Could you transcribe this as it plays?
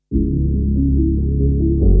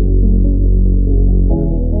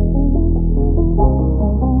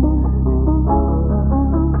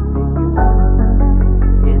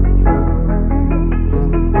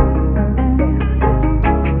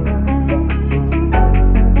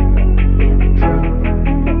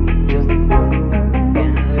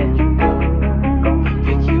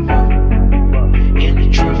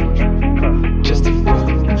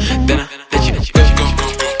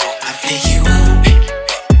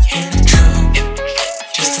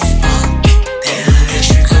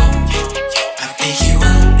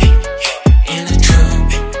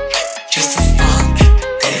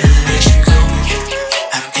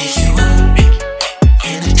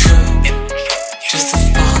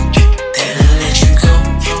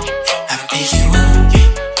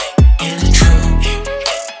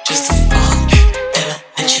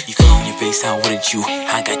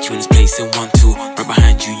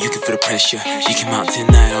pressure. You came out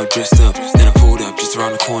tonight all dressed up, then I pulled up just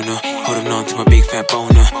around the corner, holding on to my big fat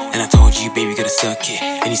boner. And I told you, baby, gotta suck it.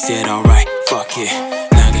 And you said, alright, fuck it.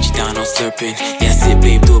 Now I got you down, no slurping. Yeah, I said,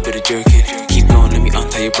 babe, do a bit of jerking. Keep going, let me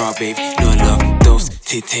untie your bra, babe. You know I love those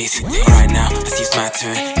titties. Alright now, I see it's my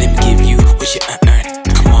turn. Let me give you what you earn.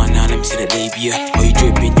 Come on now, let me see that labia. Oh, you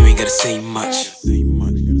dripping, you ain't gotta say much.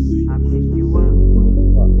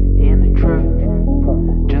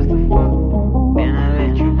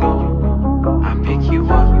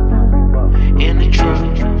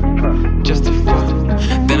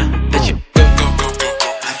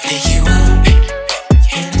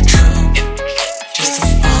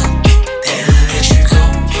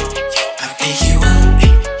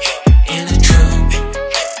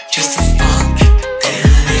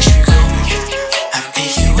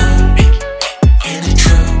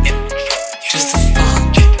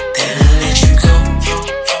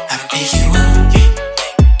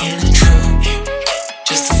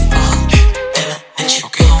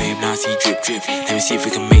 Let me see if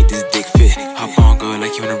we can make this dick fit. Hop on, girl,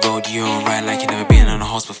 like you on the road. You on ride like you never been on a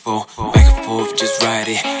horse before. Back and forth, just ride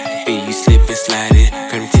it. Babe, you slip and slide it.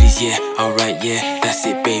 Girl, them titties, yeah, alright, yeah. That's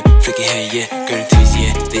it, babe, flick your hair, yeah. Girl, them titties,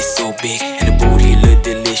 yeah, they so big. And the booty look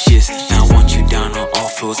delicious. Now I want you down on all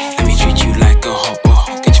floors.